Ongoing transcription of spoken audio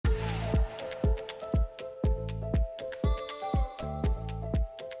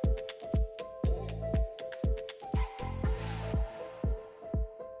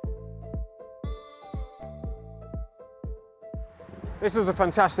This is a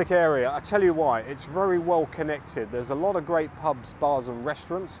fantastic area. I tell you why, it's very well connected. There's a lot of great pubs, bars and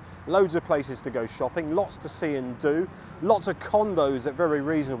restaurants, loads of places to go shopping, lots to see and do, lots of condos at very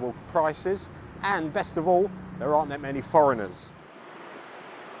reasonable prices, and best of all, there aren't that many foreigners.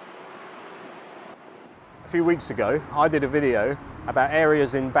 A few weeks ago, I did a video about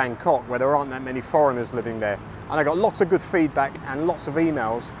areas in Bangkok where there aren't that many foreigners living there. And I got lots of good feedback and lots of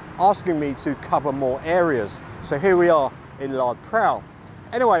emails asking me to cover more areas. So here we are in Lat Phrao.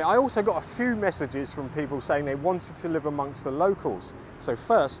 Anyway, I also got a few messages from people saying they wanted to live amongst the locals. So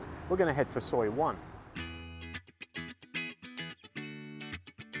first, we're going to head for Soi 1.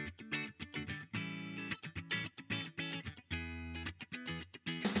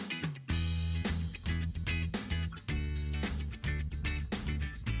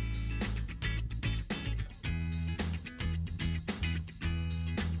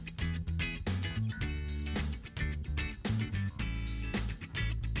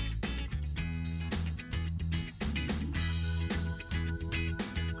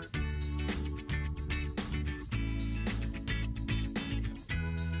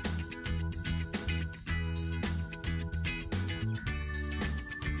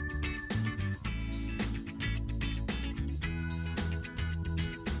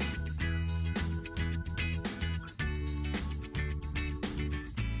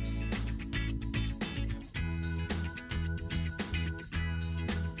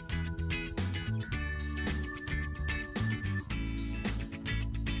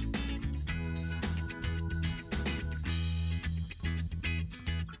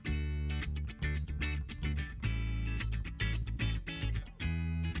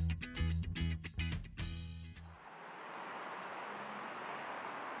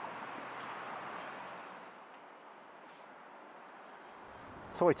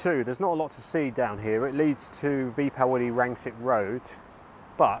 Soi 2, there's not a lot to see down here. It leads to Chatuchak Road,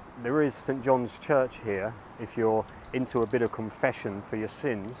 but there is St John's Church here if you're into a bit of confession for your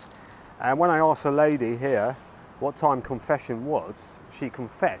sins. And when I asked a lady here what time confession was, she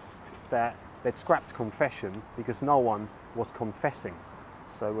confessed that they'd scrapped confession because no one was confessing.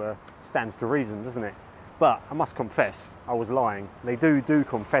 So stands to reason, doesn't it? But I must confess, I was lying. They do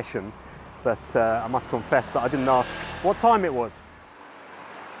confession, but I must confess that I didn't ask what time it was.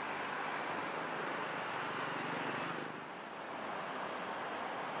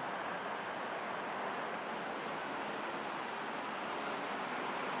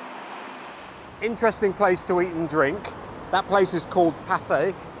 Interesting place to eat and drink. That place is called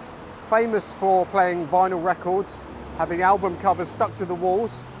Pathé, famous for playing vinyl records, having album covers stuck to the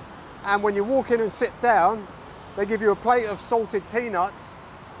walls. And when you walk in and sit down, they give you a plate of salted peanuts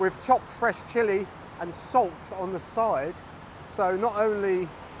with chopped fresh chili and salt on the side. So not only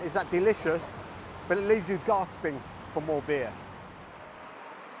is that delicious, but it leaves you gasping for more beer.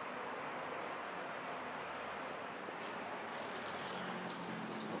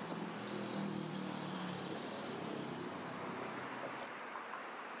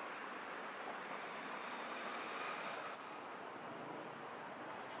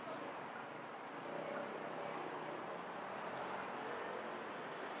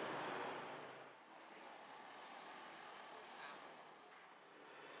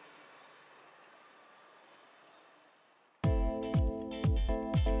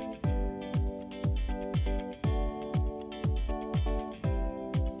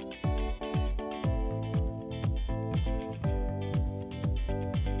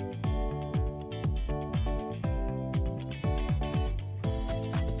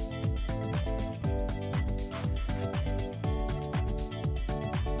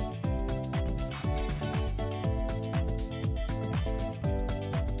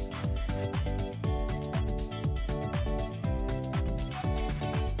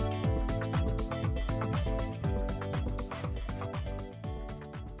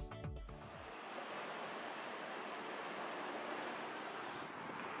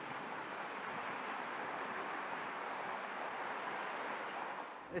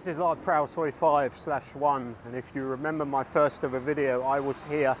 This is Lat Phrao Soi 5/1, and if you remember my first ever video, I was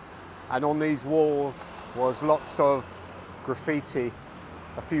here, and on these walls was lots of graffiti.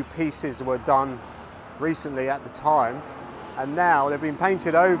 A few pieces were done recently at the time, and now they've been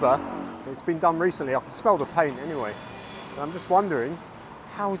painted over. It's been done recently, I can smell the paint anyway. And I'm just wondering,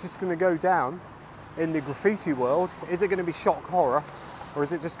 how is this going to go down in the graffiti world? Is it going to be shock horror, or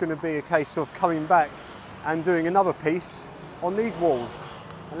is it just going to be a case of coming back and doing another piece on these walls?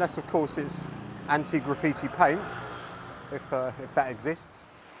 Unless, of course, it's anti-graffiti paint, if that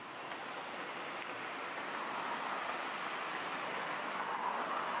exists.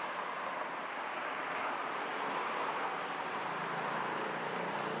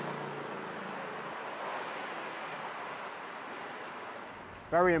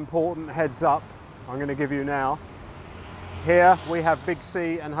 Very important heads up I'm going to give you now. Here we have Big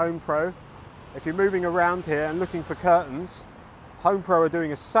C and Home Pro. If you're moving around here and looking for curtains, Home Pro are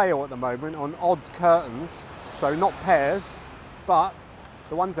doing a sale at the moment on odd curtains, so not pairs, but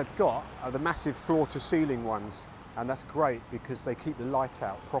the ones they've got are the massive floor-to-ceiling ones, and that's great because they keep the light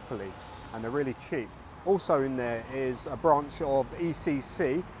out properly and they're really cheap. Also in there is a branch of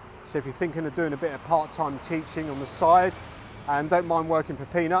ECC, so if you're thinking of doing a bit of part-time teaching on the side and don't mind working for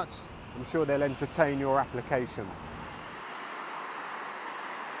peanuts, I'm sure they'll entertain your application.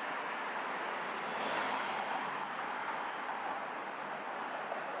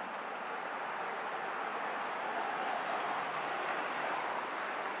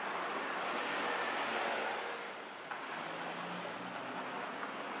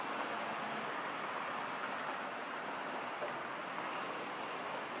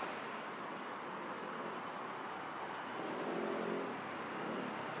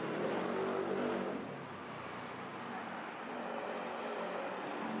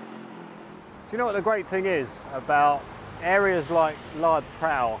 Do you know what the great thing is about areas like Lat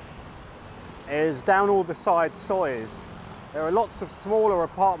Phrao is down all the side sois, there are lots of smaller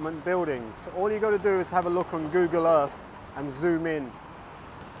apartment buildings. All you got to do is have a look on Google Earth and zoom in.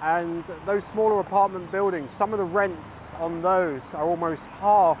 And those smaller apartment buildings, some of the rents on those are almost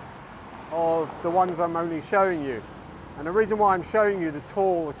half of the ones I'm only showing you. And the reason why I'm showing you the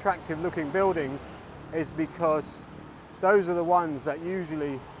tall, attractive looking buildings is because those are the ones that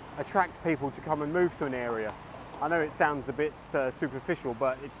usually attract people to come and move to an area. I know it sounds a bit superficial,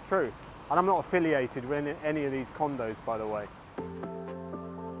 but it's true. And I'm not affiliated with any of these condos, by the way.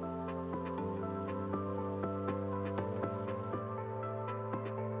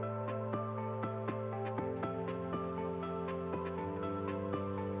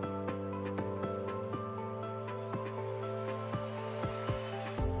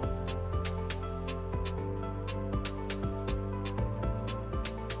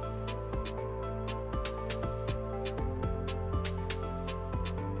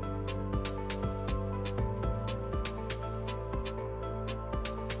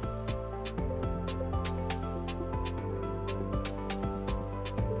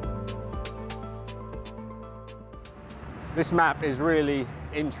 This map is really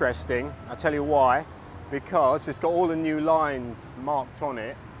interesting. I'll tell you why. Because it's got all the new lines marked on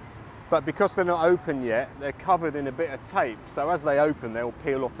it, but because they're not open yet, they're covered in a bit of tape. So as they open, they'll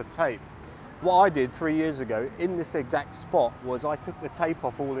peel off the tape. What I did 3 years ago in this exact spot was I took the tape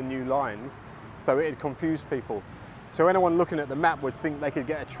off all the new lines so it'd confuse people. So anyone looking at the map would think they could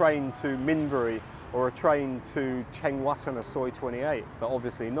get a train to Minbury or a train to Chengwatan Soi 28, but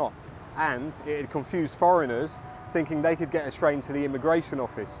obviously not. And it'd confuse foreigners thinking they could get a train to the immigration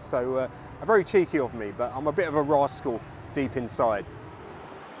office. So very cheeky of me, but I'm a bit of a rascal deep inside.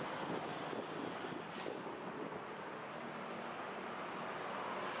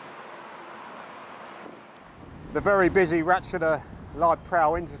 The very busy Ratchada Lat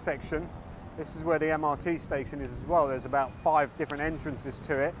Phrao intersection. This is where the MRT station is as well. There's about 5 different entrances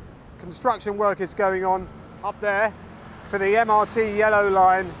to it. Construction work is going on up there for the MRT yellow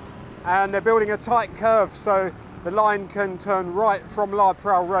line, and they're building a tight curve so the line can turn right from Lat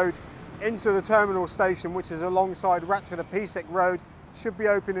Phrao Road into the terminal station, which is alongside Ratchada Pisek Road. Should be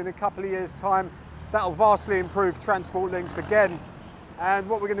open in a couple of years' time. That'll vastly improve transport links again. And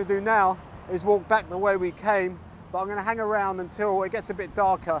what we're going to do now is walk back the way we came, but I'm going to hang around until it gets a bit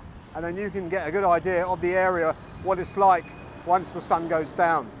darker, and then you can get a good idea of the area, what it's like once the sun goes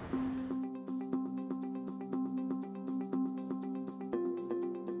down.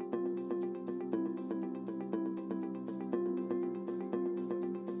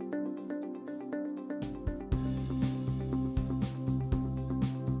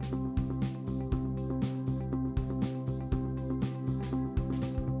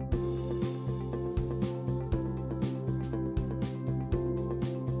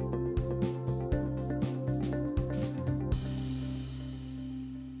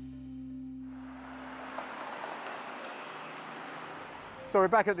 So we're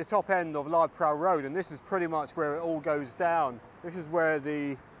back at the top end of Lat Phrao Road, and this is pretty much where it all goes down. This is where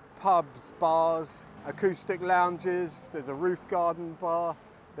the pubs, bars, acoustic lounges, there's a roof garden bar,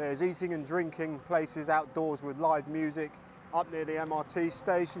 there's eating and drinking places outdoors with live music. Up near the MRT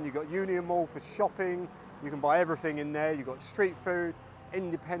station, you've got Union Mall for shopping, you can buy everything in there, you've got street food,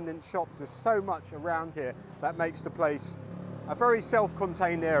 independent shops. There's so much around here that makes the place a very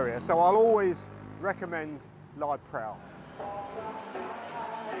self-contained area. So I'll always recommend Lat Phrao.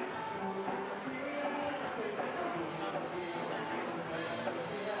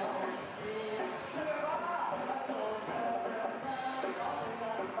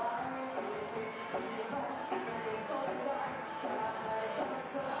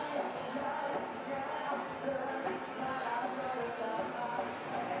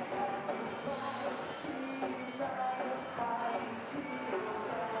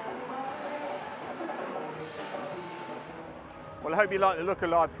 Well, I hope you like the look of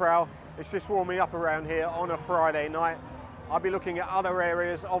Lat Phrao. It's just warming up around here on a Friday night. I'll be looking at other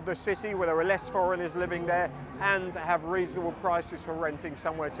areas of the city where there are less foreigners living there and have reasonable prices for renting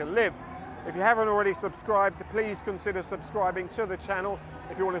somewhere to live. If you haven't already subscribed, please consider subscribing to the channel.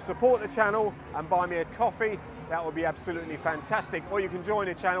 If you want to support the channel and buy me a coffee, that would be absolutely fantastic. Or you can join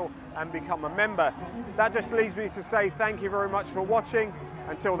the channel and become a member. That just leaves me to say thank you very much for watching.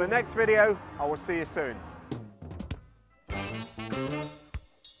 Until the next video, I will see you soon.